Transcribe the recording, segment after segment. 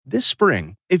This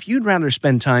spring, if you'd rather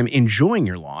spend time enjoying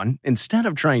your lawn instead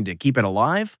of trying to keep it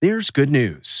alive, there's good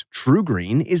news.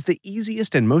 TruGreen is the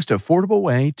easiest and most affordable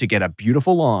way to get a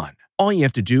beautiful lawn. All you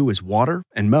have to do is water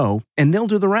and mow, and they'll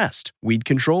do the rest. Weed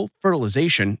control,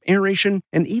 fertilization, aeration,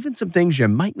 and even some things you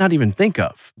might not even think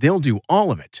of. They'll do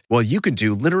all of it, while you can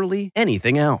do literally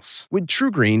anything else. With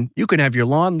TruGreen, you can have your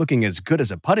lawn looking as good as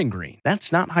a putting green.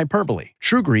 That's not hyperbole.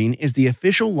 TruGreen is the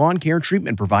official lawn care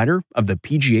treatment provider of the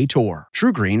PGA Tour.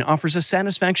 TruGreen offers a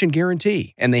satisfaction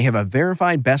guarantee, and they have a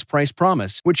verified best price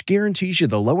promise, which guarantees you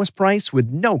the lowest price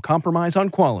with no compromise on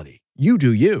quality. You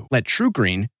do you. Let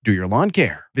TruGreen do your lawn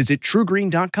care. Visit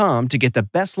TruGreen.com to get the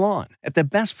best lawn at the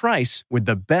best price with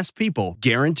the best people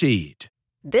guaranteed.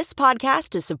 This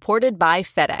podcast is supported by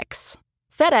FedEx.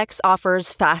 FedEx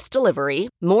offers fast delivery,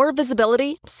 more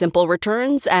visibility, simple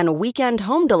returns, and weekend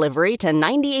home delivery to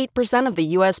 98% of the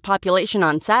U.S. population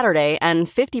on Saturday and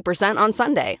 50% on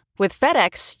Sunday. With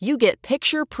FedEx, you get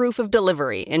picture proof of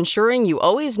delivery, ensuring you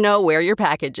always know where your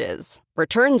package is.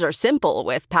 Returns are simple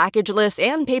with packageless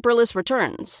and paperless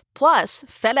returns. Plus,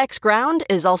 FedEx Ground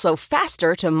is also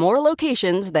faster to more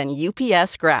locations than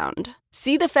UPS Ground.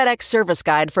 See the FedEx service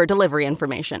guide for delivery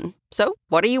information. So,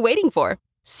 what are you waiting for?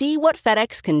 See what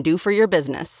FedEx can do for your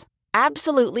business.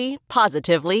 Absolutely,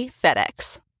 positively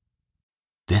FedEx.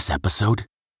 This episode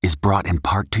is brought in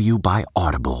part to you by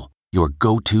Audible, your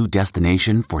go-to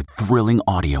destination for thrilling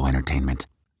audio entertainment.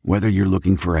 Whether you're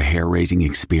looking for a hair-raising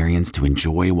experience to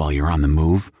enjoy while you're on the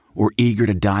move or eager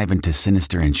to dive into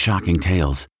sinister and shocking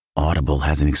tales, Audible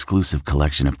has an exclusive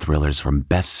collection of thrillers from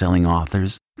best-selling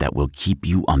authors that will keep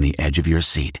you on the edge of your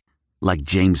seat. Like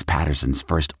James Patterson's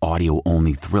first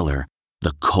audio-only thriller,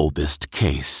 The Coldest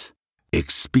Case.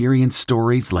 Experience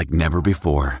stories like never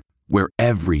before, where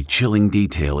every chilling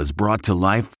detail is brought to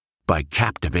life by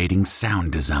captivating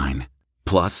sound design.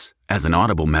 Plus, as an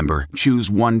Audible member, choose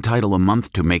one title a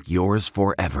month to make yours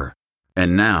forever.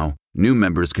 And now, new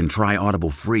members can try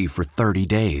Audible free for 30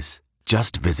 days.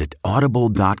 Just visit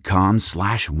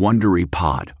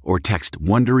audible.com/WonderyPod or text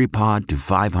WonderyPod to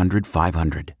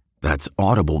 500-500. That's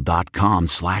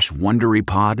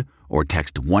audible.com/WonderyPod or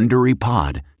text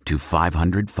WonderyPod to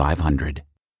 500-500.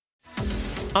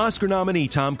 Oscar nominee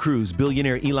Tom Cruise,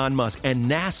 billionaire Elon Musk,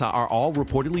 and NASA are all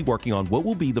reportedly working on what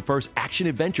will be the first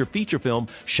action-adventure feature film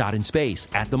shot in space.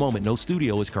 At the moment, no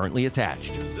studio is currently attached.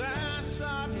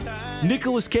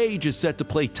 Nicolas Cage is set to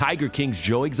play Tiger King's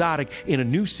Joe Exotic in a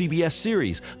new CBS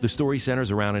series. The story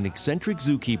centers around an eccentric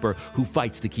zookeeper who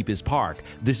fights to keep his park.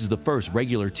 This is the first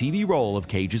regular TV role of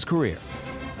Cage's career.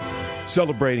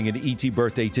 Celebrating an E.T.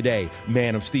 birthday today,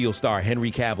 Man of Steel star Henry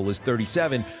Cavill is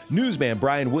 37, newsman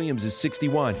Brian Williams is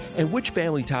 61, and which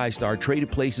Family Ties star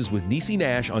traded places with Niecy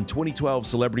Nash on 2012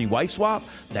 Celebrity Wife Swap?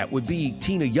 That would be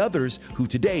Tina Yothers, who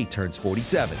today turns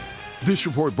 47. This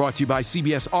report brought to you by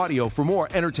CBS Audio. For more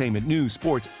entertainment, news,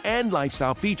 sports, and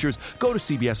lifestyle features, go to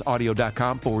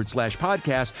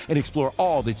cbsaudio.com/podcast and explore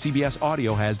all that CBS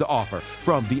Audio has to offer.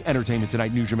 From the Entertainment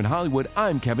Tonight newsroom in Hollywood,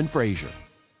 I'm Kevin Frazier.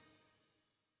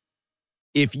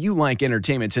 If you like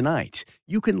Entertainment Tonight,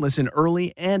 you can listen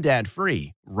early and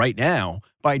ad-free right now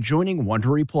by joining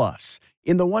Wondery Plus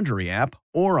in the Wondery app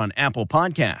or on Apple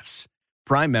Podcasts.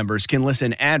 Prime members can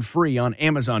listen ad-free on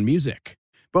Amazon Music.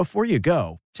 Before you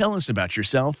go, tell us about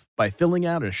yourself by filling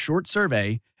out a short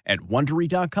survey at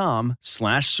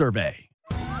Wondery.com/survey.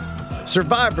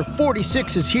 Survivor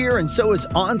 46 is here, and so is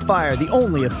On Fire, the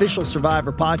only official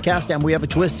Survivor podcast, and we have a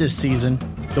twist this season.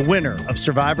 The winner of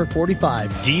Survivor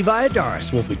 45, Dee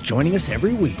Valladares, will be joining us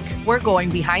every week. We're going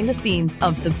behind the scenes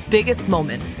of the biggest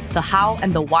moments, the how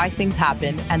and the why things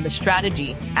happen, and the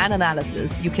strategy and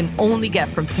analysis you can only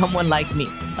get from someone like me,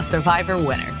 a Survivor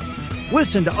winner.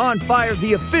 Listen to On Fire,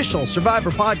 the official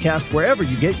Survivor podcast, wherever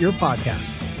you get your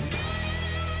podcasts.